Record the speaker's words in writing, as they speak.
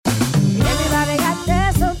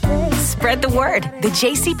Spread the word. The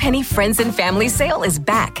JCPenney Friends and Family Sale is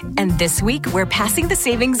back. And this week, we're passing the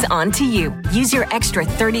savings on to you. Use your extra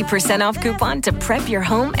 30% off coupon to prep your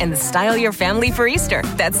home and style your family for Easter.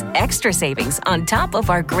 That's extra savings on top of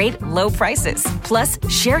our great low prices. Plus,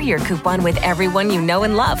 share your coupon with everyone you know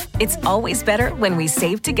and love. It's always better when we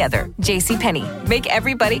save together. JCPenney. Make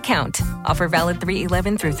everybody count. Offer valid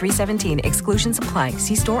 3/11 through 3/17. Exclusions apply.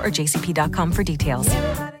 See store or jcp.com for details.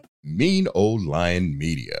 Mean Old Lion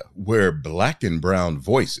Media, where black and brown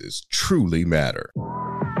voices truly matter.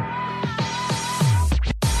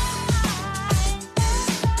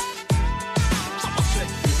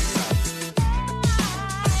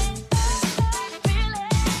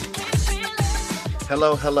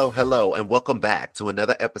 Hello, and welcome back to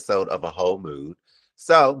another episode of A Whole Mood.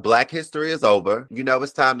 So, Black History is over. You know,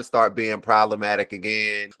 it's time to start being problematic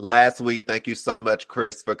again. Last week, thank you so much,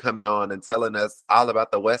 Chris, for coming on and telling us all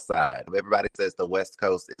about the West Side. Everybody says the West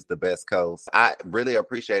Coast is the best coast. I really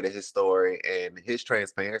appreciated his story and his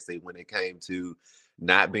transparency when it came to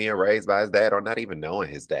not being raised by his dad or not even knowing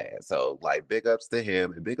his dad. So, like, big ups to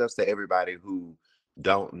him and big ups to everybody who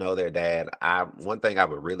don't know their dad. One thing I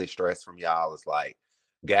would really stress from y'all is, like,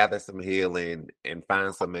 gather some healing and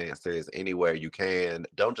find some answers anywhere you can.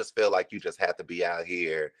 Don't just feel like you just have to be out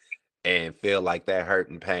here and feel like that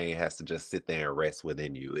hurt and pain has to just sit there and rest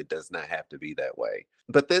within you. It does not have to be that way.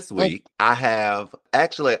 But this week, I have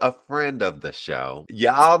actually a friend of the show.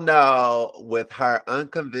 Y'all know, with her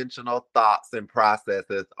unconventional thoughts and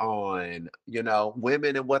processes on, you know,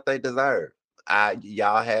 women and what they deserve.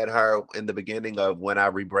 Y'all had her in the beginning of when I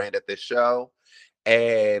rebranded this show.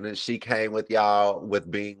 And she came with y'all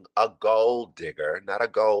with being a gold digger, not a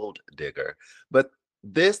gold digger. But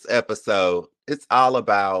this episode, it's all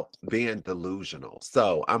about being delusional.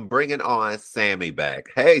 So I'm bringing on Sammy back.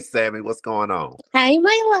 Hey, Sammy, what's going on? Hi,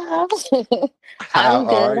 my love. How I'm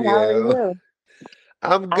good. are How are you? you?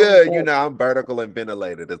 I'm I'm good. You good. know, I'm vertical and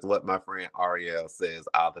ventilated is what my friend Ariel says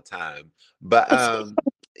all the time. But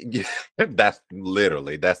yeah,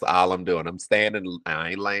 that's all I'm doing. I'm standing,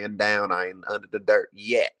 I ain't laying down, I ain't under the dirt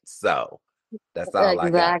yet. So that's all I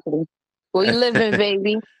got. Exactly. We living,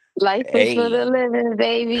 baby. Life is for the Hey, living,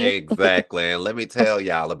 baby. exactly. And let me tell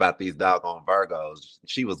y'all about these doggone Virgos.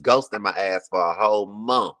 She was ghosting my ass for a whole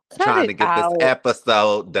month Cut trying it to get this out.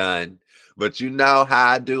 episode done. But you know how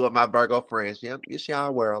I do with my Virgo friends. Yep, it's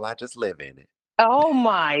y'all world. I just live in Oh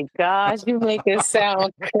my gosh, you make it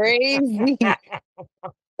sound crazy.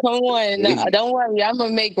 Come on. No, it. don't worry. I'm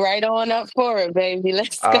gonna make right on up for it, baby.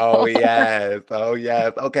 Let's Oh go. yes. Oh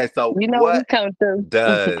yes. Okay, so You know we what come through.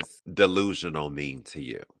 does delusional mean to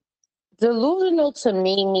you? Delusional to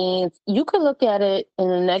me means you could look at it in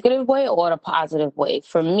a negative way or a positive way.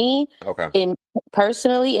 For me, Okay. in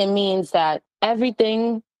personally, it means that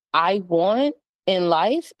everything I want in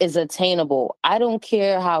life is attainable. I don't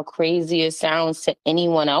care how crazy it sounds to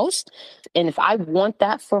anyone else. And if I want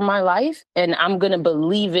that for my life, and I'm gonna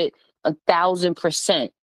believe it 1,000%,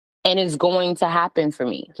 and it's going to happen for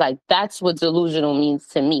me. Like, that's what delusional means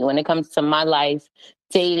to me when it comes to my life,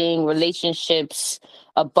 dating, relationships,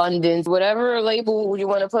 abundance, whatever label you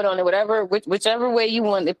want to put on it, whichever way you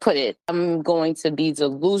want to put it. I'm going to be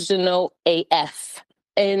delusional AF.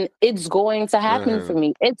 And it's going to happen for Mm-hmm.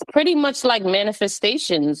 me. It's pretty much like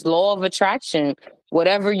manifestations, law of attraction.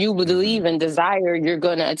 Whatever you believe Mm-hmm. and desire, you're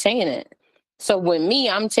going to attain it. So with me,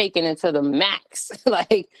 I'm taking it to the max.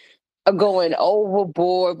 Like, going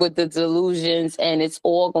overboard with the delusions, and it's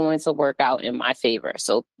all going to work out in my favor.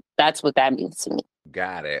 So that's what that means to me.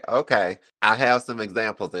 Got it. Okay. I have some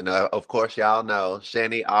examples. And of course, y'all know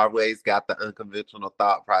Shani always got the unconventional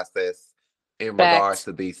thought process in regards Fact.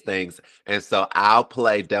 to these things. And so I'll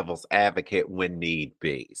play devil's advocate when need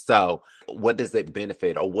be. So, what does it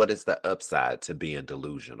benefit or what is the upside to being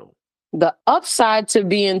delusional? The upside to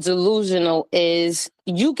being delusional is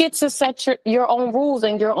you get to set your own rules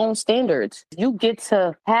and your own standards. You get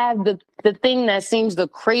to have the thing that seems the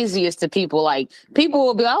craziest to people. Like, people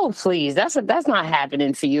will be, oh, please, that's not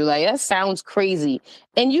happening to you. Like, that sounds crazy.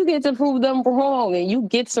 And you get to prove them wrong, and you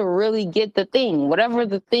get to really get the thing, whatever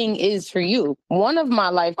the thing is for you. One of my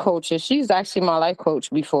life coaches, she's actually my life coach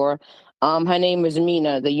before. Her name is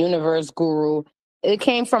Mina, the universe guru. It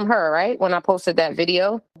came from her, right? When I posted that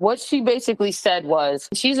video. What she basically said was,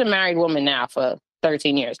 she's a married woman now for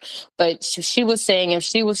 13 years. But she was saying if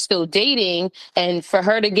she was still dating and for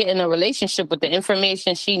her to get in a relationship with the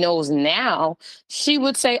information she knows now, she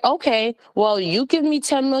would say, okay, well, you give me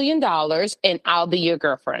 $10 million and I'll be your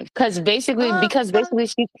girlfriend. Because basically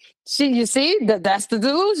you see, that's the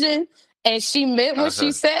delusion. And she meant what she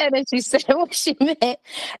Uh-huh. said, and she said what she meant.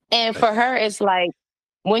 And for her, it's like,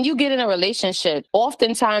 when you get in a relationship,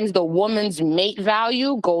 oftentimes the woman's mate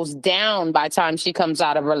value goes down by the time she comes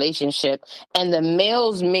out of a relationship, and the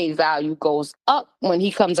male's mate value goes up when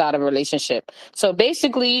he comes out of a relationship. So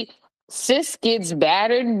basically, sis gets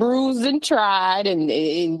battered, bruised, and tried,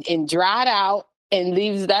 and dried out, and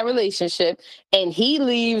leaves that relationship, and he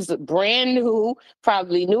leaves brand new,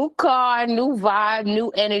 probably new car, new vibe, new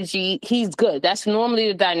energy. He's good. That's normally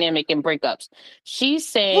the dynamic in breakups. She's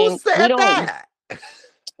Who saying we said don't. that?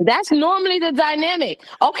 That's normally the dynamic.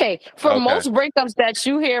 Okay, for Okay. most breakups that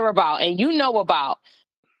you hear about and you know about,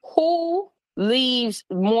 who leaves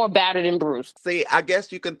more battered and bruised? See, I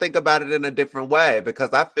guess you can think about it in a different way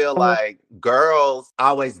because I feel Mhm, like girls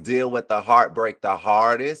always deal with the heartbreak the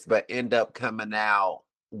hardest, but end up coming out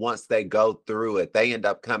once they go through it, they end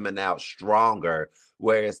up coming out stronger.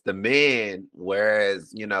 Whereas the men,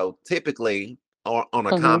 typically on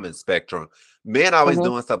a mhm, common spectrum, men always mhm,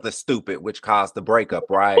 doing something stupid, which caused the breakup,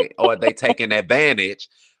 right? Or they taking advantage,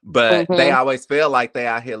 but they mhm, always feel like they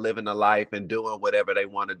out here living a life and doing whatever they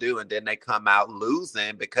want to do, and then they come out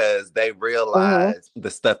losing because they mhm. realize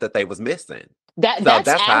the stuff that they was missing. So That's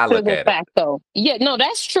that's how I after look the at it. fact, though. Yeah, no,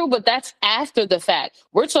 that's true, but that's after the fact.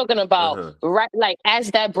 We're talking about Uh-huh. right, like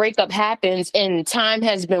as that breakup happens and time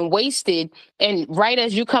has been wasted, and right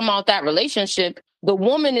as you come out that relationship, the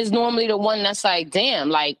woman is normally the one that's like, damn,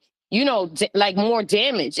 like like more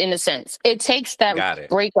damage in a sense. It takes that Got it.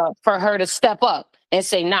 breakup for her to step up and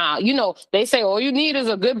say, nah. They say all you need is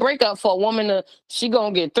a good breakup for a woman to. She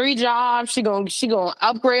gonna get 3 jobs. She gonna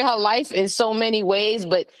upgrade her life in so many ways,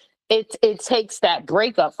 but it takes that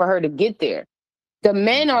breakup for her to get there. The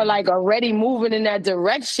men are like Mm-hmm. already moving in that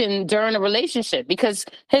direction during a relationship because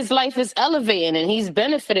his life is elevating and he's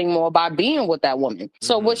benefiting more by being with that woman.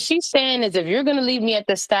 So what Mm-hmm. she's saying is, if you're going to leave me at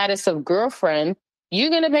the status of girlfriend, you're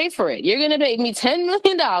going to pay for it. You're going to pay me $10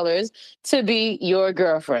 million to be your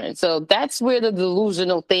girlfriend. So that's where the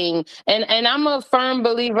delusional thing, and I'm a firm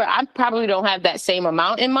believer. I probably don't have that same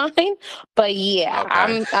amount in mind, but yeah,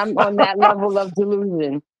 Okay. I'm on that level of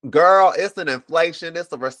delusion. Girl, it's an inflation,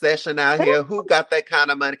 it's a recession out here. Who got that kind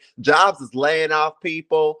of money? Jobs is laying off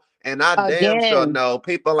people, and I damn sure Again, know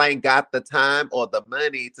people ain't got the time or the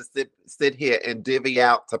money to sit here and divvy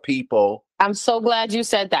out to people. I'm so glad you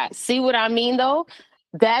said that. See what I mean, though?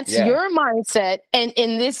 That's Yeah. your mindset. And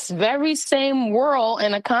in this very same world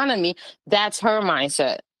and economy, that's her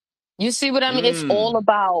mindset. You see what I mean? It's all Mm.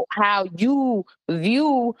 about how you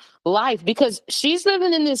view life because she's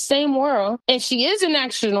living in this same world and she is an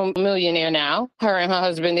actual millionaire now. Her and her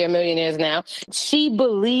husband, they're millionaires now. She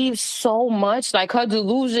believes so much, like her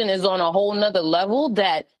delusion is on a whole nother level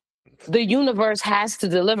that the universe has to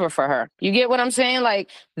deliver for her. You get what I'm saying? Like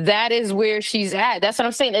that is where she's at. That's what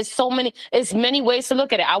I'm saying. It's many ways to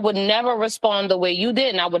look at it. I would never respond the way you did,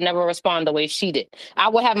 and I would never respond the way she did. I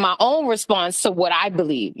would have my own response to what I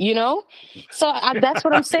believe. So that's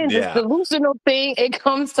what I'm saying. This Yeah. delusional thing, it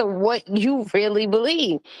comes to what you really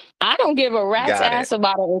believe. I don't give a rat's Got ass it.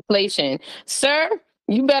 about inflation. Sir,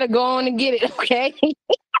 you better go on and get it, okay?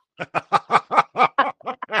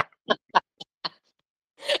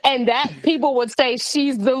 And that people would say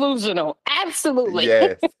she's delusional. Absolutely.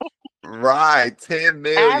 Yes. Right. 10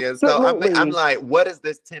 million. So I'm Absolutely. like, what does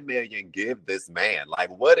this 10 million give this man? Like,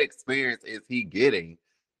 what experience is he getting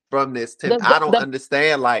from this 10? The, I the don't the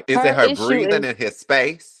understand. Like, is it her her issue breathing is in his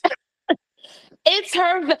space? it's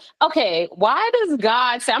her. Okay, why does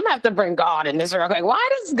God say? I'm gonna have to bring God in this real quick. Why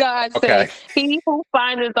does God say, Okay. "He who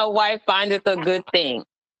findeth a wife findeth a good thing"?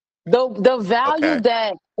 The value Okay.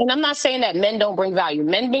 that, and I'm not saying that men don't bring value.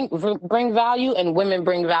 Men bring value and women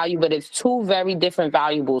bring value, but it's two very different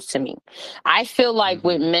valuables to me. I feel like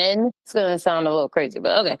with Hmm. men, it's gonna sound a little crazy,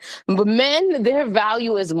 but okay. But men, their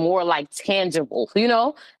value is more like tangible.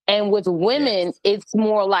 And with women, Yes. it's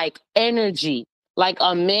more like energy. Like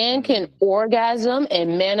a man can Mm. orgasm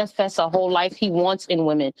and manifest a whole life he wants in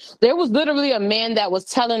women. There was literally a man that was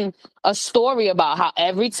telling a story about how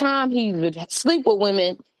every time he would sleep with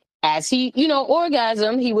women, as he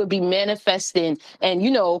orgasm, he would be manifesting, and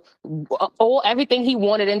all everything he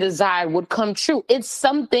wanted and desired would come true. It's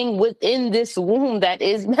something within this womb that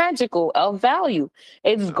is magical, of value.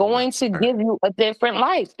 It's Oh my going to God. give you a different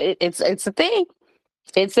life. It's a thing.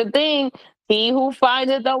 It's a thing. He who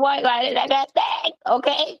findeth the white light, that thing.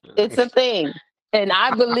 Okay, it's a thing. And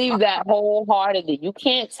I believe that wholeheartedly. You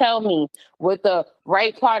can't tell me with the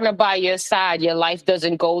right partner by your side, your life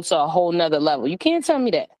doesn't go to a whole nother level. You can't tell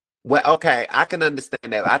me that. Well, okay, I can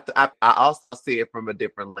understand that. I also see it from a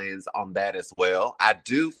different lens on that as well. I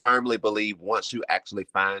do firmly believe once you actually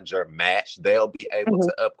find your match, they'll be able Mhm.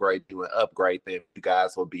 to upgrade you and upgrade them. You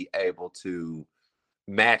guys will be able to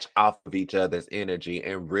match off of each other's energy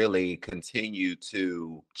and really continue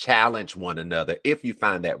to challenge one another if you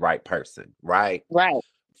find that right person, right? Right.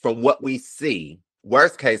 From what we see,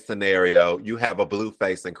 worst case scenario, you have a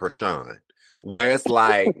Blueface and Krishan. Where it's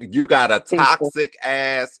like you got a toxic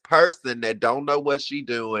ass person that don't know what she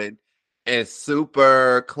doing and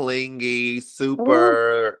super clingy, Ooh,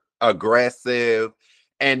 super aggressive.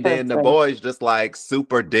 And then the listen. boys just like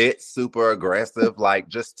super ditz, super aggressive, like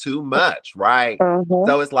just too much, right? Mhm.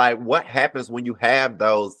 So it's like, what happens when you have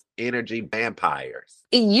those energy vampires?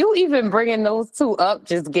 You even bringing those two up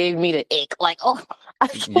just gave me the ick. Like, oh, I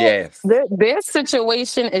can't. Yes. Their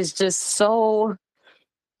situation is just so.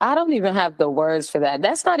 I don't even have the words for that.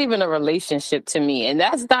 That's not even a relationship to me. And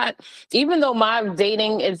that's not, even though my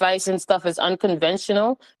dating advice and stuff is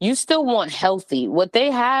unconventional, you still want healthy. What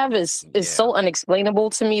they have is Yeah. so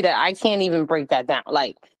unexplainable to me that I can't even break that down.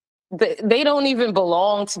 Like they don't even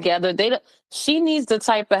belong together. They don't, she needs the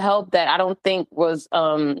type of help that I don't think was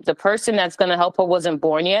the person that's going to help her wasn't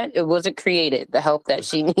born yet. It wasn't created, the help that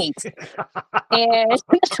she needs. And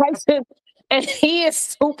I just, and he is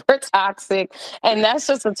super toxic, and that's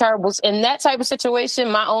just a terrible. In that type of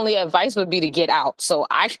situation, my only advice would be to get out. So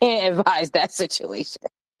I can't advise that situation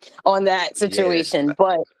on that Yes. situation.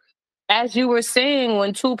 But as you were saying,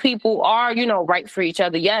 when two people are, right for each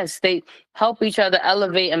other, yes, they help each other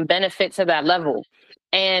elevate and benefit to that level.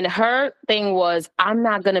 And her thing was, I'm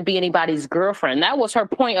not going to be anybody's girlfriend. That was her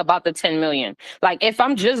point about the 10 million. Like, if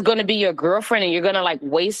I'm just going to be your girlfriend and you're going to like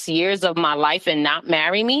waste years of my life and not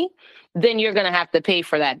marry me, then you're going to have to pay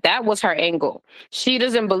for that. That was her angle. She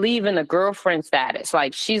doesn't believe in the girlfriend status.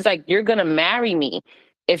 Like, she's like, you're going to marry me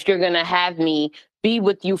if you're going to have me be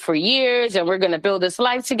with you for years and we're going to build this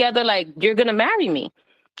life together. Like, you're going to marry me.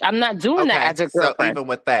 I'm not doing that Okay, as a so girlfriend. even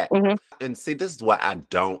with that, Hmm. and see, this is what I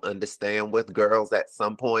don't understand with girls at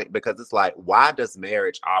some point because it's like, why does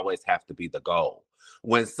marriage always have to be the goal?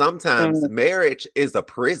 When sometimes Hmm. marriage is a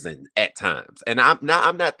prison at times. And I'm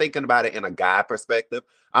not thinking about it in a guy perspective.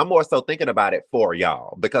 I'm more so thinking about it for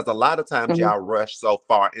y'all because a lot of times Hmm. y'all rush so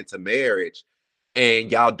far into marriage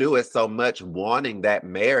and y'all do it so much wanting that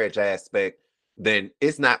marriage aspect, then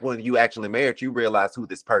it's not when you actually married, you realize who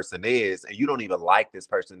this person is, and you don't even like this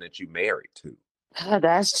person that you married to.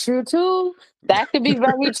 That's true too. That could be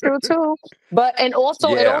very true too. But and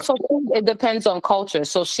also it Yeah, also it depends on culture.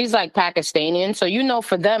 So she's like Pakistani, so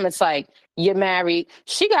for them it's like you're married.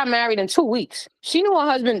 She got married in 2 weeks. She knew her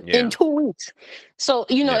husband in yeah, 2 weeks. So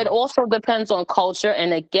it yeah, also depends on culture,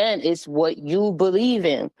 and again, it's what you believe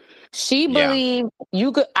in. She yeah. believed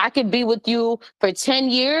I could be with you for 10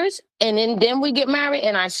 years and then we get married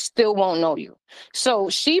and I still won't know you. So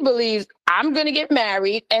she believes I'm going to get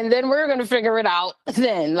married and then we're going to figure it out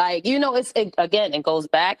then. Like, again, it goes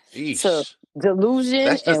back to Eesh. delusion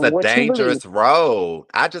That's just and a what you believe. dangerous road.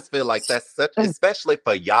 I just feel like that's such, especially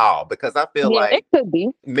for y'all, because I feel Yeah, it like could be.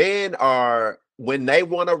 men are, when they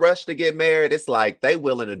want to rush to get married, it's like they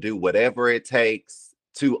willing to do whatever it takes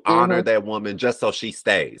to honor Hmm. that woman just so she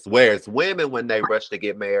stays. Whereas women, when they rush to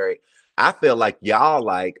get married, I feel like y'all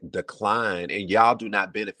like decline and y'all do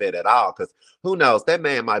not benefit at all. Because who knows, that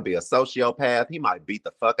man might be a sociopath. He might beat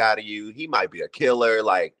the fuck out of you. He might be a killer.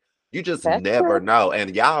 Like, you just That's never true. know.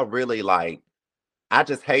 And y'all really like, I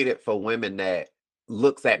just hate it for women that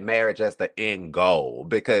looks at marriage as the end goal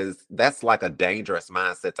because that's like a dangerous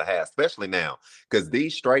mindset to have, especially now. Because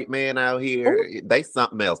these straight men out Ooh, here, they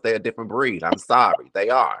something else. They're a different breed. I'm sorry. They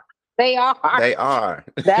are. they are. They are.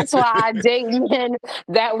 That's why I date men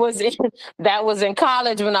that was in that was in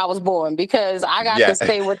college when I was born because I got to Yeah.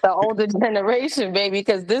 stay with the older generation, baby.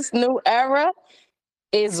 Because this new era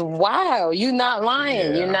is wild. You're not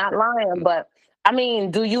lying. You're Yeah. not lying. But I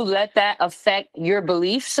mean, do you let that affect your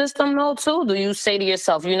belief system though too? Do you say to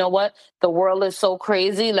yourself, you know what? The world is so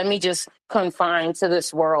crazy. Let me just confine to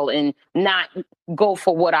this world and not go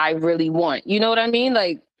for what I really want. You know what I mean?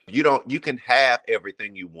 Like, You can have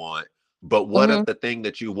everything you want, but what hmm. if the thing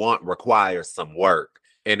that you want requires some work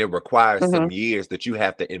and it requires Hmm. some years that you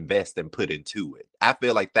have to invest and put into it? I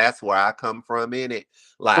feel like that's where I come from in it.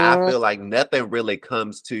 Like I Hmm. feel like nothing really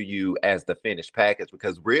comes to you as the finished package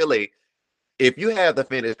because really, if you have the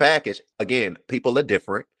finished package, again, people are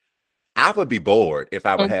different. I would be bored if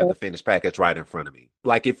I would have Hmm. the finished package right in front of me.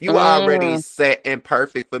 Like if you already Mm, set and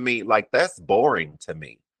perfect for me, like that's boring to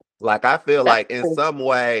me. Like I feel that's like in true. some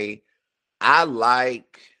way I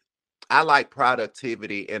like I like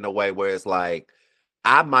productivity in a way where it's like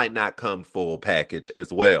I might not come full package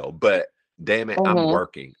as well, but damn it, I'm Hmm.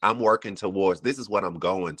 working. I'm working towards this is what I'm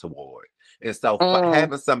going toward. And so Mm,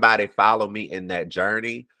 having somebody follow me in that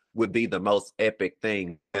journey would be the most epic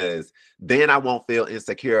thing, because then I won't feel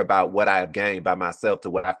insecure about what I have gained by myself to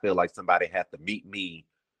what I feel like somebody has to meet me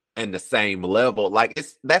in the same level. Like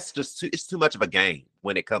it's too much of a game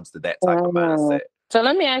when it comes to that type of Mm. mindset. So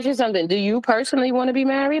let me ask you something. Do you personally want to be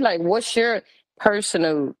married? Like, what's your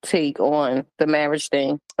personal take on the marriage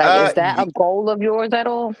thing? Like, is that a goal of yours at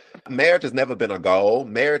all? Marriage has never been a goal.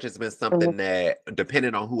 Marriage has been Mhm. something that,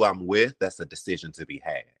 depending on who I'm with, that's a decision to be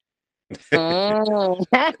had. Mm.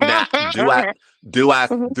 Now,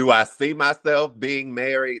 Mhm, do I see myself being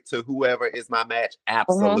married to whoever is my match? mhm,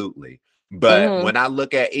 Absolutely. But mhm. when I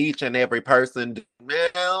look at each and every person,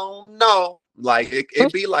 well, no. Like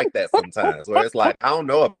it be like that sometimes where it's like, I don't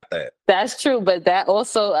know about that. That's true, but that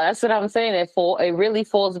also, that's what I'm saying. It really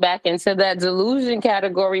falls back into that delusion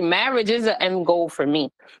category. Marriage is an end goal for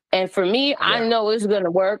me. And for me, I Yeah. know it's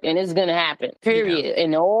gonna work and it's gonna happen. Yeah. Period.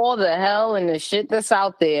 And all the hell and the shit that's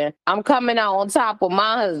out there, I'm coming out on top with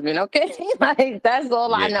my husband, okay? Like that's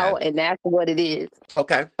all I Yeah. know, and that's what it is.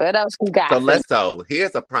 Okay. What else you So got for me?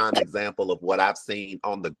 here's a prime example of what I've seen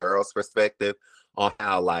on the girl's perspective on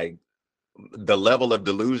how like the level of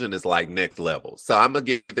delusion is like next level. So I'm gonna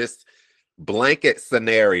give this blanket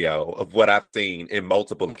scenario of what I've seen in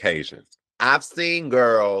multiple occasions. I've seen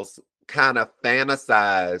girls kind of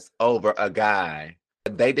fantasize over a guy.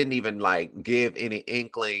 They didn't even like give any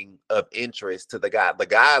inkling of interest to the guy. The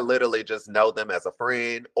guy literally just know them as a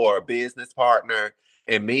friend or a business partner.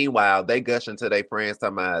 And meanwhile, they gush into their friends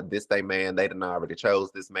talking about this they man. They done already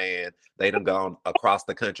chose this man. They done gone across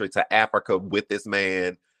the country to Africa with this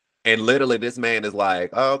man. And literally, this man is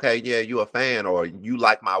like, oh, okay, yeah, you a fan, or you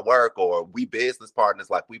like my work, or we business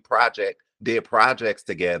partners, like we did projects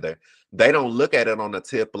together. They don't look at it on the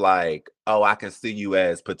tip like, oh, I can see you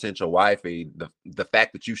as potential wifey. The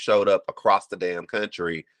fact that you showed up across the damn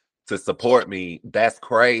country to support me, that's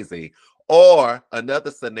crazy. Or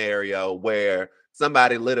another scenario where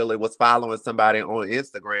somebody literally was following somebody on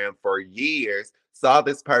Instagram for years, saw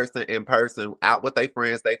this person in person out with their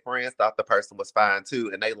friends. Their friends thought the person was fine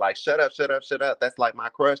too. And they like, shut up, shut up, shut up. That's like my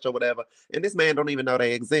crush or whatever. And this man don't even know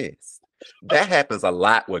they exist. That happens a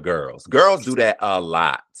lot with girls. Girls do that a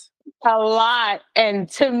lot. A lot. And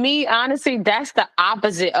to me, honestly, that's the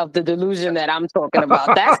opposite of the delusion that I'm talking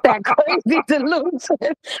about. That's that crazy delusion.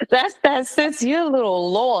 That's that since you're a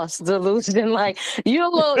little lost delusion. Like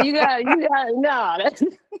no,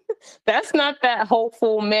 that's not that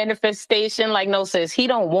hopeful manifestation. Like, no, sis, he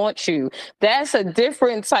don't want you. That's a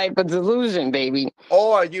different type of delusion, baby.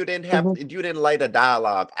 Or Mhm, you didn't lay the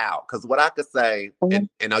dialogue out. Because what I could say, mhm,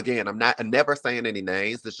 and again, I'm never saying any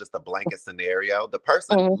names, it's just a blanket scenario. The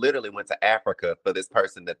person mhm. literally went to Africa for this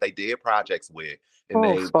person that they did projects with and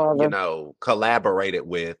Oh, they, Father. collaborated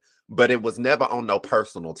with, but it was never on no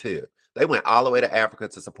personal tip. They went all the way to Africa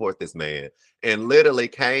to support this man and literally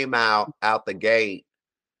came out the gate.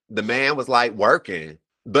 The man was like working,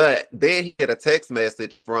 but then he get a text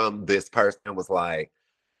message from this person and was like,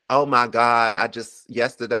 oh my God, I just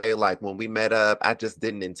yesterday, like when we met up, I just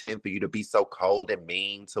didn't intend for you to be so cold and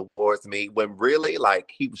mean towards me. When really,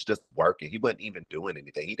 like, he was just working. He wasn't even doing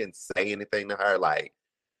anything. He didn't say anything to her. Like,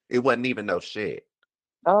 it wasn't even no shit.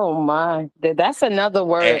 Oh my, that's another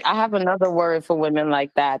word. And, I have another word for women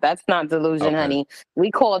like that. That's not delusion, okay. honey.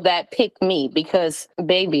 We call that pick me because,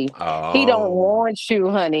 baby, he don't Oh, want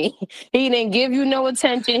you, honey. He didn't give you no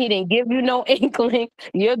attention. He didn't give you no inkling.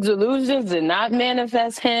 Your delusions did not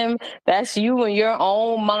manifest him. That's you in your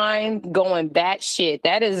own mind going batshit.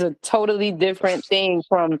 That is a totally different thing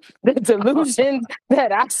from the delusions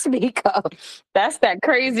that I speak of. That's that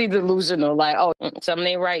crazy delusional. Like, oh, something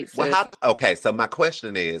ain't right, well, sis. okay. So, my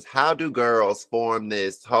question is, how do girls form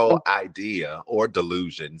this whole idea or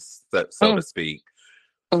delusion, so to speak,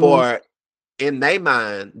 Mm-hmm. for in their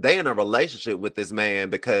mind, they in a relationship with this man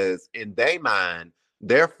because in their mind,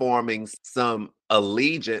 they're forming some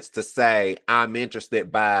allegiance to say, I'm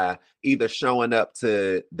interested by either showing up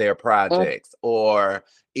to their projects or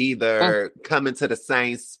either coming to the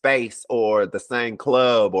same space or the same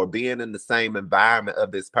club or being in the same environment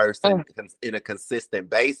of this person in a consistent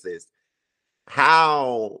basis.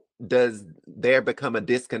 How does there become a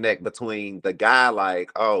disconnect between the guy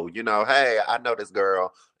like, oh, hey, I know this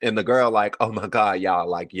girl, and the girl like, oh my God, y'all,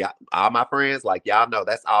 like, yeah, all my friends, like, y'all know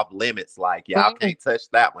that's off limits, like, y'all Mm-hmm. can't touch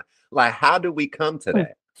that one. Like, how do we come to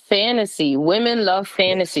that? Fantasy. Women love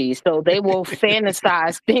fantasy. So they will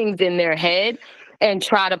fantasize things in their head and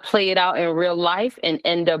try to play it out in real life and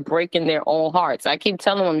end up breaking their own hearts. I keep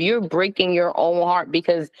telling them, you're breaking your own heart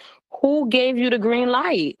because who gave you the green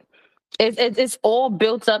light? It's all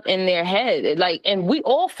built up in their head. Like, and we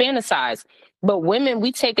all fantasize, but women,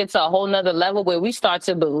 we take it to a whole nother level where we start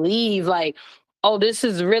to believe, like, oh, this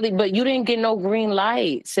is really, but you didn't get no green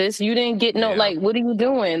light, sis. You didn't get no, Yeah. like, what are you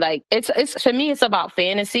doing? Like, it's to me, it's about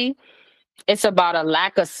fantasy. It's about a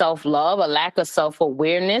lack of self-love, a lack of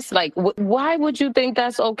self-awareness. Like, why would you think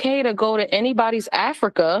that's okay to go to anybody's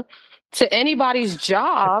Africa, to anybody's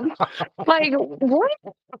job? Like, what?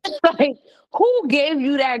 Like, who gave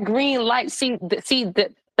you that green light?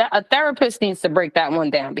 A therapist needs to break that one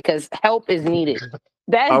down because help is needed.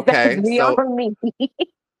 That's Okay, so beyond me.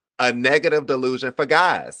 a negative delusion for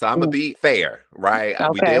guys. So I'm gonna be fair, right?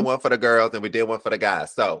 We did Okay. one for the girls and we did one for the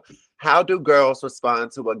guys. So how do girls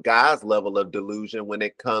respond to a guy's level of delusion when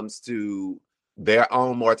it comes to their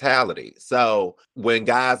own mortality? So when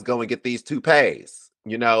guys go and get these toupees,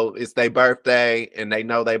 it's their birthday and they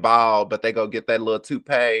know they bald, but they go get that little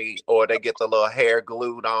toupee, or they get the little hair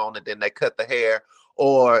glued on and then they cut the hair,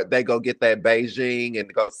 or they go get that Beijing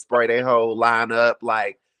and go spray their whole line up.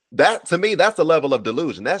 Like, that, to me, that's a level of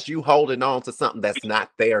delusion. That's you holding on to something that's not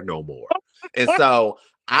there no more. And so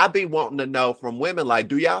I be wanting to know from women, like,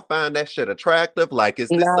 do y'all find that shit attractive? Like,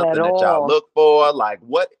 is this Not at something that y'all all. look for? Like,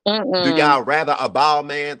 what do Mm-mm. y'all rather, a bald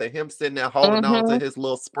man than him sitting there holding on to Mm-hmm. his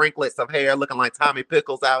little sprinklets of hair looking like Tommy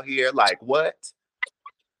Pickles out here? Like, what?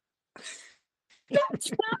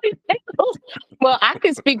 Well, I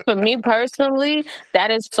can speak for me personally. That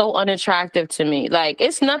is so unattractive to me. Like,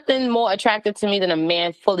 it's nothing more attractive to me than a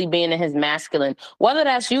man fully being in his masculine. Whether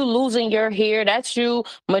that's you losing your hair, that's you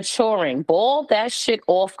maturing. Bald that shit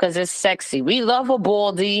off because it's sexy. We love a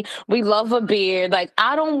baldy. We love a beard. Like,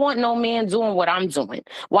 I don't want no man doing what I'm doing.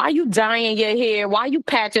 Why you dyeing your hair? Why you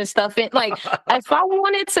patching stuff in? Like, if I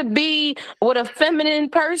wanted to be with a feminine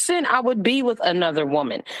person, I would be with another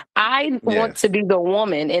woman. I want to Yes. be the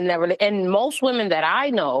woman in that, and most women that I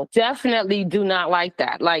know definitely do not like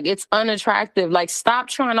that. Like, it's unattractive. Like, stop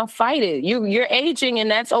trying to fight it. You're aging, and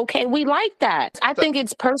that's okay. We like that. I So, think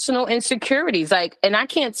it's personal insecurities. Like, and I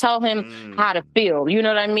can't tell him how to feel. You know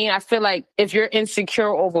what I mean? I feel like if you're insecure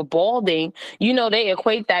over balding, they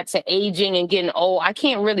equate that to aging and getting old. I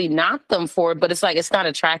can't really knock them for it, but it's like it's not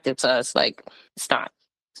attractive to us. Like, it's not.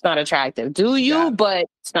 It's not attractive. Do you? got it. But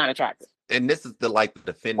it's not attractive. And this is the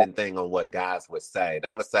defending thing on what guys would say. They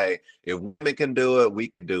would say, if women can do it,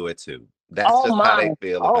 we can do it too. That's Oh just how my. they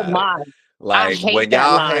feel Oh about it. my. I Like, hate when that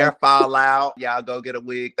y'all line. hair fall out, y'all go get a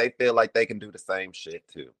wig, they feel like they can do the same shit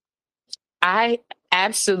too. I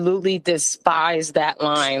absolutely despise that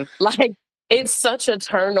line. Like, it's such a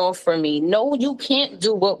turnoff for me. No, you can't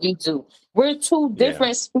do what we do. We're two Yeah.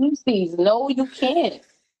 different species. No, you can't.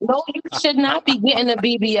 No, you should not be getting a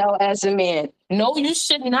BBL as a man. No, you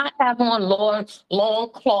should not have on long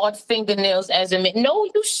clawed fingernails as a man. No,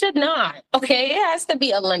 you should not. Okay, it has to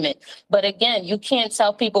be a limit. But again, you can't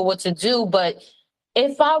tell people what to do. But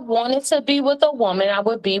if I wanted to be with a woman, I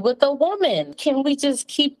would be with a woman. Can we just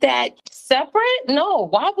keep that separate? No.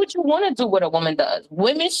 Why would you want to do what a woman does?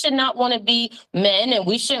 Women should not want to be men, and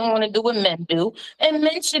we shouldn't want to do what men do. And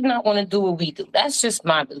men should not want to do what we do. That's just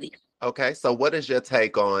my belief. Okay, so what is your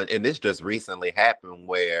take on, and this just recently happened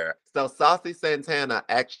where, so Saucy Santana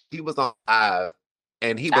actually, he was on live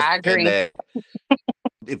and he was I saying agree. that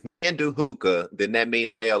if men do hookah, then that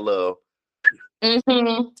means they're a little.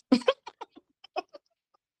 Hmm.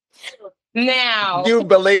 Now, You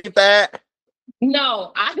believe that?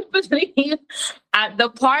 no, I believe the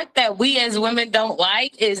part that we as women don't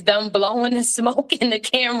like is them blowing the smoke in the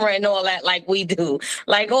camera and all that, like we do.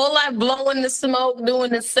 Like, all that blowing the smoke,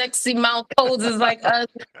 doing the sexy mouth poses like us.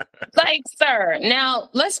 Like, sir, now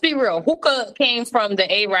let's be real. Hookah came from the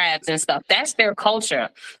Arabs and stuff. That's their culture.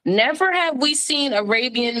 Never have we seen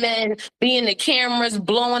Arabian men be in the cameras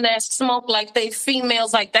blowing that smoke like they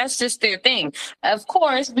females. Like, that's just their thing. Of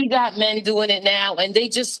course, we got men doing it now, and they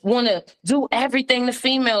just want to do everything the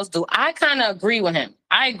females do. I kind of agree with him.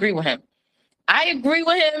 I agree with him. I agree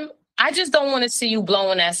with him. I just don't want to see you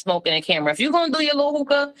blowing that smoke in the camera. If you're going to do your little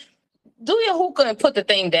hookah, do your hookah and put the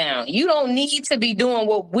thing down. You don't need to be doing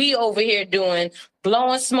what we over here doing,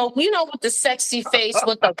 blowing smoke. With the sexy face,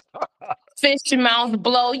 with the fish mouth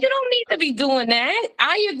blow. You don't need to be doing that.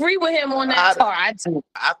 I agree with him on that I, part. I do.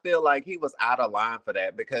 I feel like he was out of line for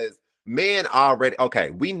that because men already,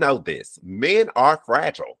 okay, we know this. Men are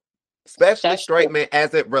fragile, especially That's straight true. men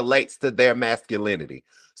as it relates to their masculinity.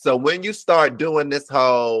 So when you start doing this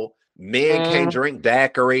whole men can't Mm, drink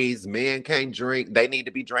daiquiris, men can't drink, they need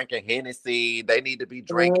to be drinking Hennessy, they need to be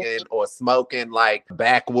mm, drinking or smoking like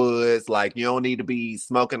backwoods, like you don't need to be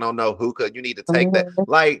smoking on no hookah, you need to take that. mm.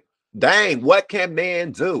 Like, dang, what can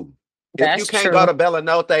men do? If you That's can't go true. to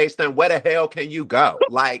Belanotes, then where the hell can you go?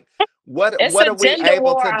 Like, what It's what a are we gender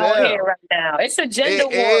able war to out here do? right now. It's a gender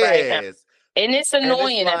It war right now. is. And it's And it's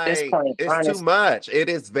annoying at this like, point, it's too honestly. much. It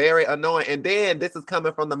is very annoying. And then this is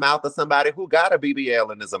coming from the mouth of somebody who got a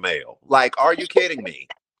BBL and is a male. Like, are you kidding me?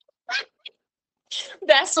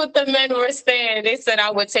 That's what the men were saying. They said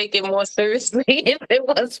I would take it more seriously if it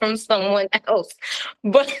was from someone else.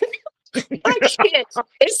 But I can't.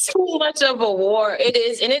 It's too much of a war. It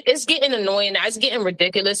is, and it's getting annoying now. It's getting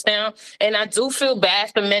ridiculous now. And I do feel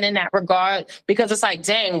bad for men in that regard because it's like,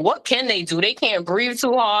 dang, what can they do? They can't breathe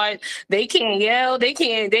too hard. They can't yell. They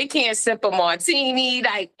can't sip a martini.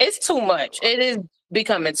 Like, it's too much. It is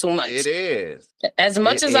becoming too much. It is. As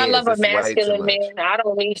much It as I love is. a It's way too masculine much. man, I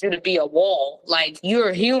don't need you to be a wall. Like, you're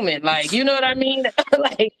a human. Like, you know what I mean?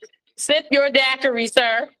 Like, sip your daiquiri,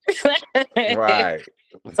 sir. Right.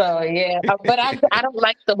 So yeah, but I don't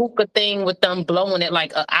like the hookah thing with them blowing it.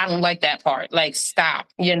 Like, I don't like that part. Like, stop.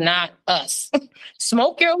 You're not us.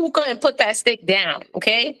 Smoke your hookah and put that stick down.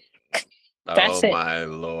 Okay, Oh that's it. my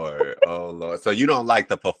Lord. Oh Lord. So you don't like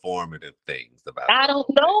the performative things about I the don't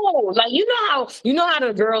whole thing. know. Like, you know how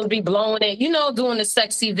the girls be blowing it. You know, doing the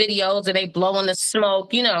sexy videos and they blowing the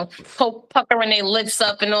smoke. You know, puckering their lips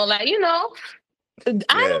up and all that. You know, I Yeah.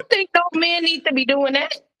 don't think no man needs to be doing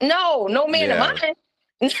that. No, no man of Yeah. mine.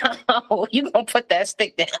 No, you gonna put that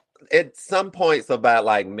stick down. At some points about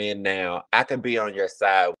like men now, I can be on your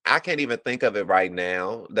side. I can't even think of it right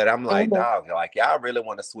now that I'm like, Mhm. dog, like y'all really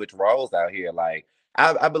want to switch roles out here. Like,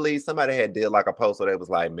 I believe somebody had did like a post where they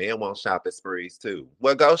was like, men want shopping sprees too.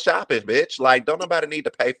 Well, go shopping, bitch. Like, don't nobody need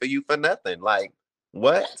to pay for you for nothing. Like,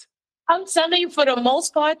 what? I'm telling you, for the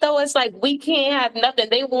most part, though, it's like we can't have nothing.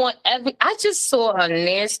 They want every. I just saw a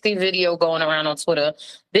nasty video going around on Twitter.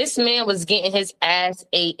 This man was getting his ass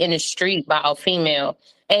ate in the street by a female,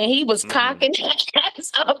 and he was Mhm. cocking his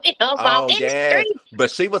ass up in her mouth Oh in the yes. street.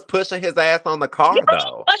 But she was pushing his ass on the Yeah, car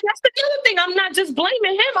though. but that's the other thing. I'm not just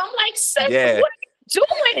blaming him. I'm like, sis, Yeah. what are you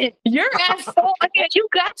doing? You're at fault, and you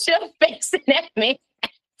got your face in that man.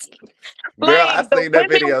 Girl, I Like, the seen that women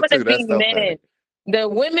video want to too. be That's so funny. men. The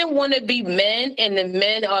women want to be men, and the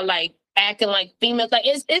men are like acting like females. Like,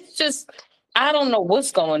 it's just, I don't know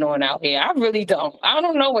what's going on out here. I really don't. I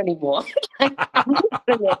don't know anymore. Like, I'm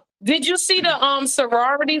losing it. Did you see the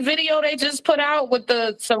sorority video they just put out with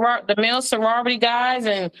the male sorority guys?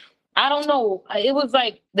 And I don't know. It was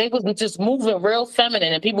like they was just moving real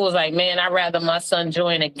feminine, and people was like, "Man, I'd rather my son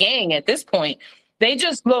join a gang at this point." They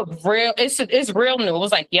just look real. It's real new. It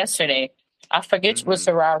was like yesterday. I forget what Mhm.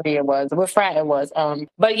 sorority it was, what frat it was.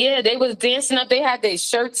 But yeah, they was dancing up. They had their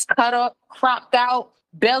shirts cut up, cropped out,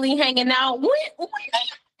 belly hanging out. What is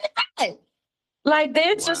that? Like,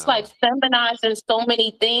 they're just like Wow. feminizing so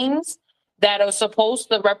many things that are supposed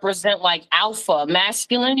to represent like alpha,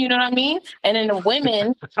 masculine, you know what I mean? And then the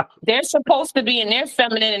women, they're supposed to be in their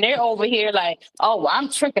feminine and they're over here like, oh, I'm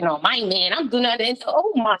tricking on my man. I'm doing that. And,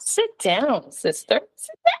 oh my, sit down, sister.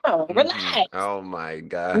 Sit down, Mhm. relax. Oh my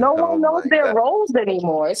God. No Oh one knows my their God. roles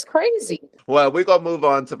anymore. It's crazy. Well, we're gonna move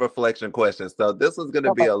on to reflection questions. So this is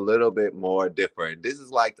gonna be Okay. a little bit more different. This is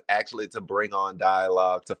like actually to bring on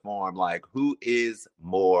dialogue to form like who is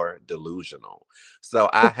more delusional. So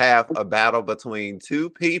I have a battle between two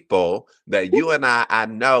people that you and I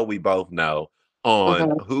know we both know on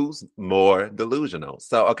Mhm. who's more delusional.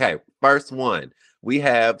 So okay, first one. We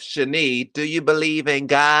have Shani, do you believe in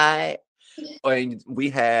God? And we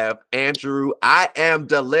have Andrew, I am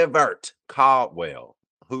delivered. Caldwell.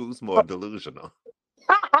 Who's more delusional?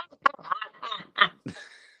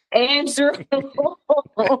 Andrew. I'm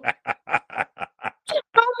gonna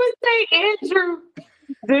say Andrew.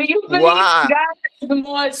 Do you believe Why? God is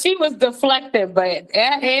more? She was deflected, but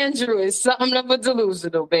that Andrew is something of a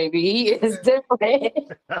delusional, baby. He is different.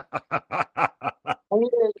 He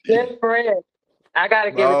is different. I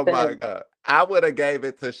gotta give Oh it to my him. God. I would have gave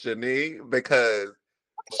it to Shani because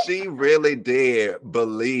she really did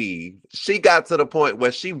believe. She got to the point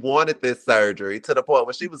where she wanted this surgery, to the point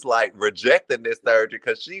where she was like rejecting this surgery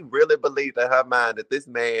because she really believed in her mind that this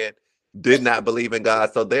man did not believe in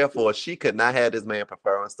God. So therefore, she could not have this man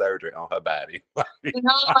performing surgery on her body.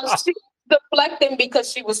 No, she was deflecting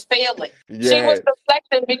because she was failing. She was Yes.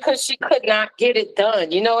 deflecting because she could not get it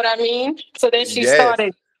done. You know what I mean? So then she Yes.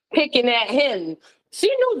 started picking at him. She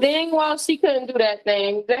knew dang well she couldn't do that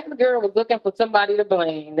thing. That girl was looking for somebody to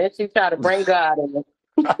blame. Then she tried to bring God in it.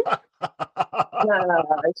 Nah,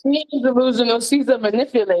 she ain't delusional. She's a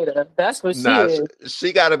manipulator. That's what she Nah, is.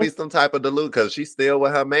 she got to be some type of delude because she's still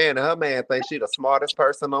with her man, and her man thinks she the smartest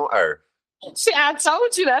person on earth. I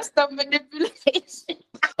told you that's the manipulation.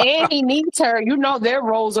 And he needs her. You know their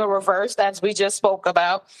roles are reversed, as we just spoke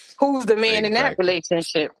about. Who's the man in that Exactly.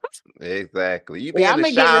 relationship? Exactly. You be Yeah, in I'm the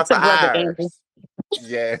gonna give shower it for to Brother Andrew. hours.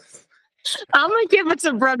 Yes. I'm gonna give it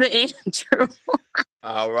to brother Andrew.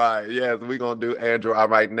 All right. Yes, we're going to do Andrew. All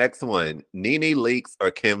right. Next one. Nene Leakes or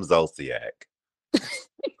Kim Zolciak?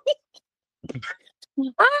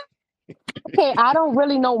 Okay, I don't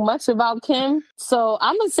really know much about Kim, so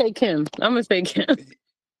I'm gonna say Kim. I'm gonna say Kim.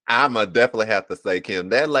 I'ma definitely have to say Kim.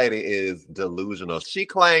 That lady is delusional. She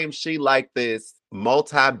claims she like this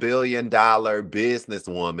multi-billion-dollar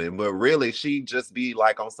businesswoman, but really she just be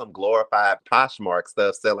like on some glorified Poshmark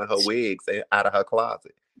stuff, selling her wigs out of her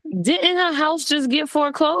closet. Didn't her house just get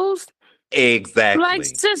foreclosed? Like, Exactly.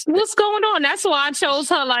 sis, what's going on? That's why I chose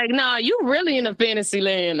her. Like, nah, you really in a fantasy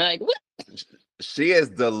land. Like, what? She is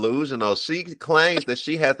delusional. She claims that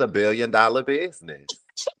she has $1 billion business.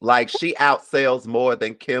 Like she outsells more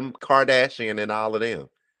than Kim Kardashian and all of them.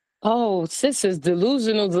 Oh, sis is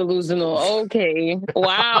delusional. Okay.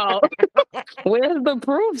 Wow. Where's the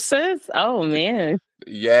proof, sis? Oh, man.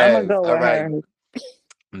 I'm going to Yes. go All with right. her.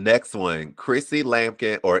 Next one. Chrissy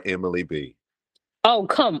Lampkin or Emily B? Oh,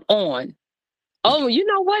 come on. Oh, you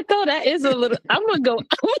know what, though? That is a little. I'm going to go.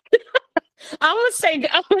 I'm gonna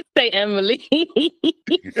say Emily.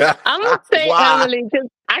 I'm gonna say Why? Emily because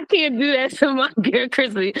I can't do that to my girl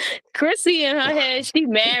Chrissy. Chrissy in her head, she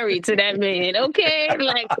married to that man. Okay,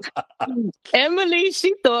 like Emily,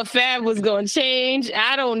 she thought Fab was gonna change.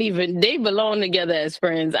 I don't even. They belong together as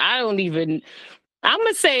friends. I don't even. I'm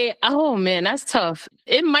gonna say, oh man, that's tough.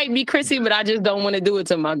 It might be Chrissy, but I just don't want to do it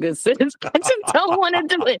to my good sis. I just don't want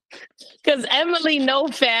to do it. Because Emily know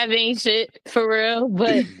Fab ain't shit for real,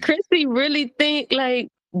 but Chrissy really think like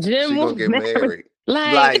Jim She will gonna get marry. married.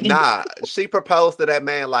 Like, Like, nah, she proposed to that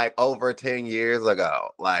man like over 10 years ago.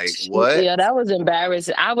 Like, what? yeah, that was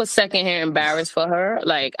embarrassing. I was secondhand embarrassed for her.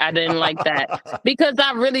 Like, I didn't like that because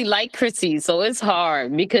I really like Chrissy, so it's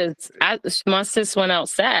hard because my sis went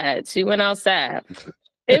outside. She went outside.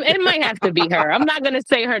 It might have to be her. I'm not gonna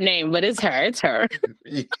say her name, but it's her. It's her.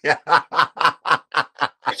 Yeah.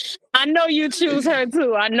 I know you choose her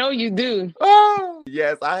too. I know you do. Oh,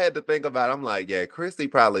 yes, I had to think about it. I'm like, yeah, Chrissy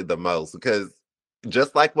probably the most because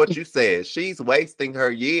just like what you said, she's wasting her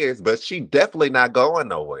years, but she definitely not going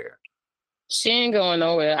nowhere. She ain't going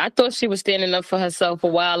nowhere. I thought she was standing up for herself a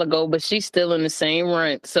while ago, but she's still in the same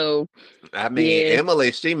rent. So I mean, yeah,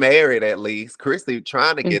 Emily, she married at least. Chrissy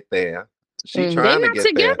trying to get there. She They trying to not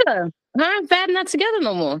get there. together. Her and Fab not together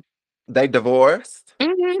no more. They divorced?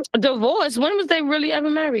 Divorced. When was they really ever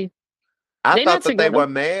married? I They thought not that they together. were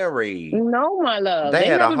married. No, my love. They They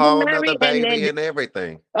had a never been whole nother married. And baby then, and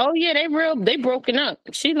everything. oh yeah, they broken up.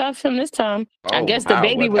 She left him this time. I Oh, guess the wow.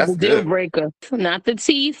 baby Well, was a that's deal good. breaker. Not the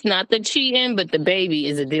teeth, not the cheating, but the baby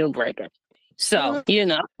is a deal breaker. So,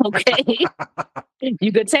 okay.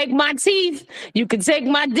 You could take my teeth, you could take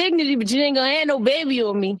my dignity, but you ain't gonna have no baby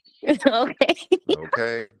on me. Okay.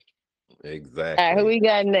 Okay. All right, who Exactly. we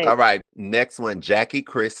got All next? right. Next one, Jackie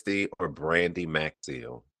Christie or Brandy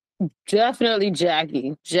MacTeal? Definitely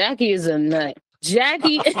Jackie. Jackie is a nut.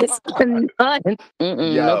 Jackie is a nut.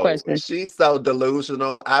 No Yo, question. she's so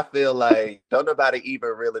delusional. I feel like don't nobody even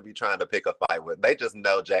really be trying to pick a fight with. They just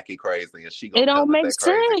know Jackie crazy and she It gonna come don't with make that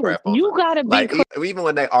crazy sense. crap on You her. gotta be Like even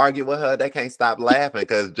when they argue with her, they can't stop laughing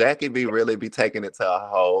because Jackie be really be taking it to a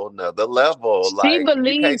whole nother level. She Like you can't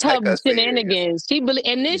believes her take her serious. shenanigans.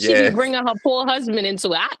 And then she be Yes, bringing her poor husband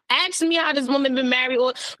into it. Ask me how this woman been married,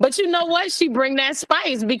 but you know what? She bring that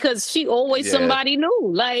spice because she always yes, somebody new.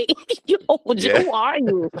 Like, yo, yes. who are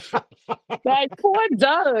you? Like, poor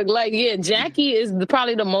Doug. Like, yeah, Jackie is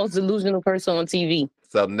probably the most delusional person on TV.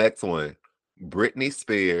 So next one, Britney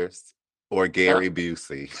Spears or Uh, Gary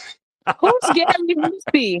Busey? who's Gary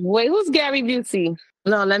Busey? Wait, who's Gary Busey?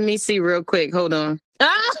 No, let me see real quick. Hold on.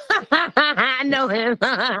 I know him.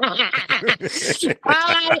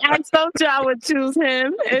 I told you I would choose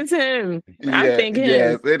him. It's him. I Yeah, think him.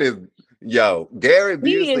 yes, it is. Yo, Gary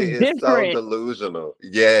He Busey is is so different. delusional.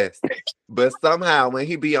 Yes. But somehow when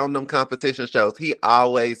he be on them competition shows, he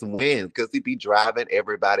always wins because he be driving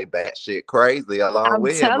everybody batshit crazy along I'm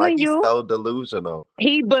with him. Like telling he's you, so delusional.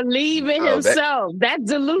 he believe in Oh, that himself. That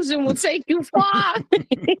delusion will take you far.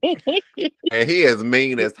 and he is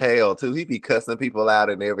mean as hell too. He be cussing people out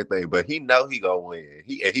and everything, but he know he gonna win.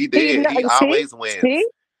 He He did. He see, always see, wins.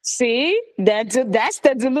 see. That's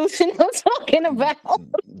the delusion I'm talking about.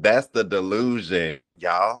 That's the delusion.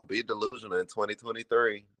 Y'all be delusional in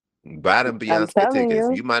 2023. Buy them I'm Beyonce telling tickets.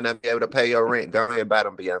 you. You might not be able to pay your rent. Go ahead and buy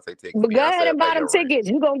them Beyonce tickets. But go Beyonce ahead will and buy pay them your rent. tickets.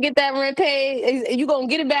 You're gonna get that rent paid. You're gonna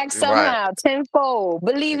get it back Right. somehow, tenfold.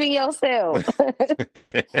 Believe in yourself.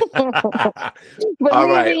 All Believe in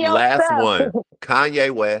right. Last yourself. one.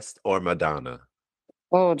 Kanye West or Madonna?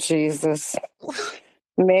 Oh Jesus.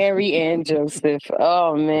 Mary and Joseph.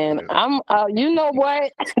 Oh man, I'm. You know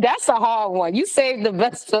what? That's a hard one. You saved the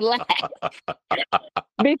best for last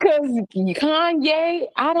because Kanye.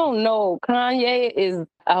 I don't know. Kanye is.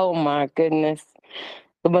 Oh my goodness.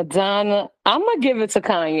 Madonna. I'm gonna give it to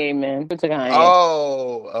Kanye, man. To Kanye.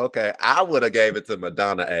 Oh, okay. I would have gave it to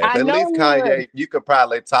Madonna ass. I At know least you would. Kanye, you could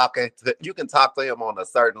probably you can talk to him on a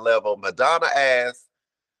certain level. Madonna ass,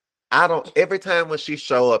 I don't. Every time when she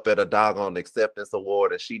show up at a doggone acceptance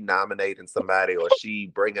award and she nominating somebody or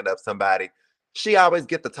she bringing up somebody, she always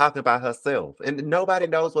get to talking about herself, and nobody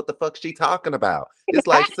knows what the fuck she talking about. It's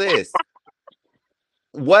like, sis,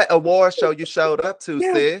 what award show you showed up to,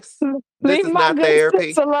 sis? This Leave is my not good sis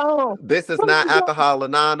therapy. alone. This is not Alcohol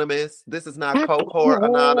Anonymous. This is not Coke Whore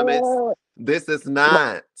Anonymous. This is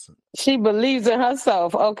not. She believes in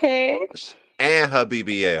herself, okay? And her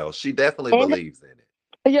BBL. She definitely And, believes in it.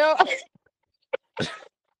 yo,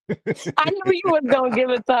 I knew you was gonna give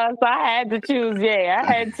it to us, so I had to choose. Yeah,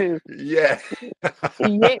 I had to. Yeah.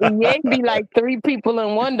 Yeah, be like three people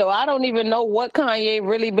in one though. I don't even know what Kanye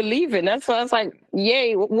really believe in. That's why I was like,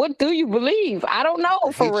 yay, what do you believe? I don't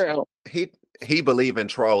know for real. He believe in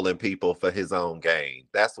trolling people for his own gain.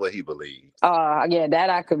 That's what he believes. Yeah, that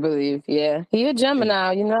I could believe. Yeah. He a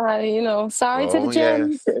Gemini, you know how, sorry to the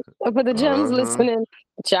gems. Yes. For the gems listening.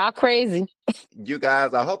 Y'all crazy. You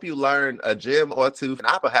guys, I hope you learned a gem or two. And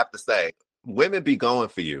I would have to say, women be going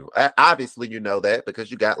for you. Obviously, you know that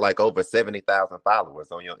because you got like over 70,000 followers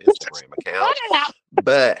on your Instagram account.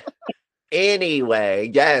 But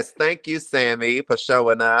anyway, yes, thank you, Sammy, for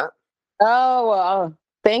showing up. Oh,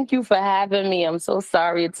 thank you for having me. I'm so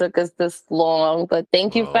sorry it took us this long, but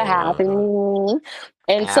thank you for having me.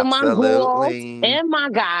 And to my girls and my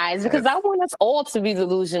guys, because I want us all to be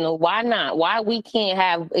delusional. Why not? Why we can't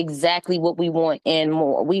have exactly what we want and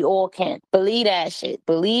more? We all can. Believe that shit.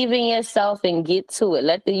 Believe in yourself and get to it.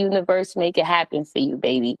 Let the universe make it happen for you,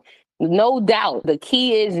 baby. No doubt. The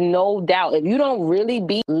key is no doubt. If you don't really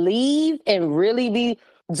believe and really be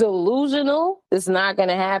delusional, it's not going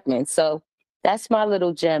to happen. So that's my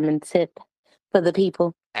little gem and tip for the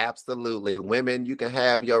people. Absolutely. Women, you can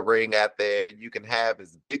have your ring out there. You can have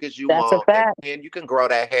as big as you That's want. a fact. And you can grow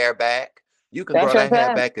that hair back. You can grow that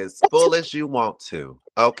hair back as full as you want to.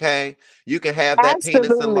 Okay? You can have that penis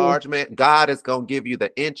enlargement. God is going to give you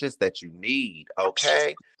the inches that you need.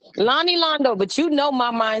 Okay? Lonnie Londo, but you know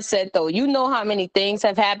my mindset though. You know how many things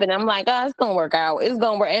have happened. I'm like, it's going to work out. It's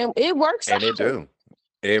going to work. And it works out. And it do.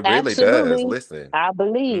 It really does. Listen. I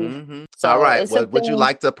believe. Mm-hmm. So all right. What would you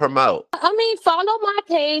like to promote? I mean, follow my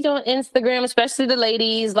page on Instagram, especially the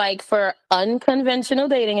ladies, like for unconventional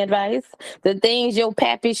dating advice. The things your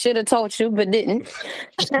pappy should have taught you but didn't.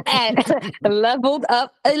 And leveled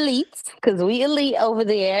up elites, because we elite over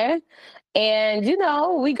there. And,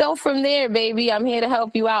 we go from there, baby. I'm here to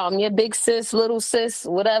help you out. I'm your big sis, little sis,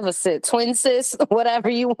 whatever sis, twin sis, whatever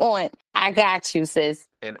you want. I got you, sis.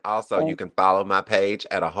 And also, you can follow my page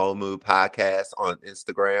at A Whole Mood Podcast on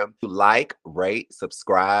Instagram. Like, rate,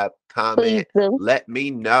 subscribe, comment. Let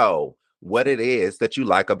me know what it is that you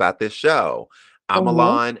like about this show. I'm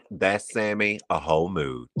Alon. That's Sammy. A Whole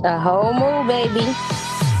Mood. A Whole Mood, baby.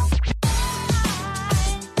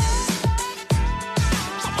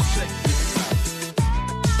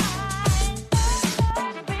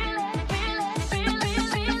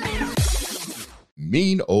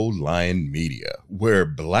 Mean Old Lion Media, where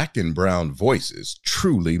black and brown voices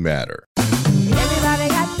truly matter. Everybody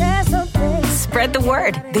got their something. Spread the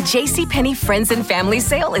word. The JCPenney Friends and Family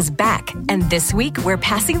Sale is back. And this week, we're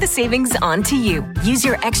passing the savings on to you. Use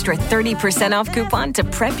your extra 30% off coupon to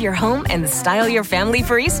prep your home and style your family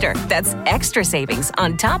for Easter. That's extra savings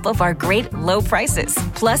on top of our great low prices.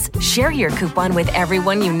 Plus, share your coupon with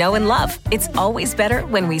everyone you know and love. It's always better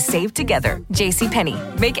when we save together.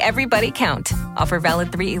 JCPenney. Make everybody count. Offer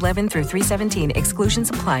valid 3/11 through 3/17.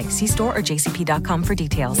 Exclusions apply. See store or jcp.com for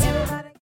details.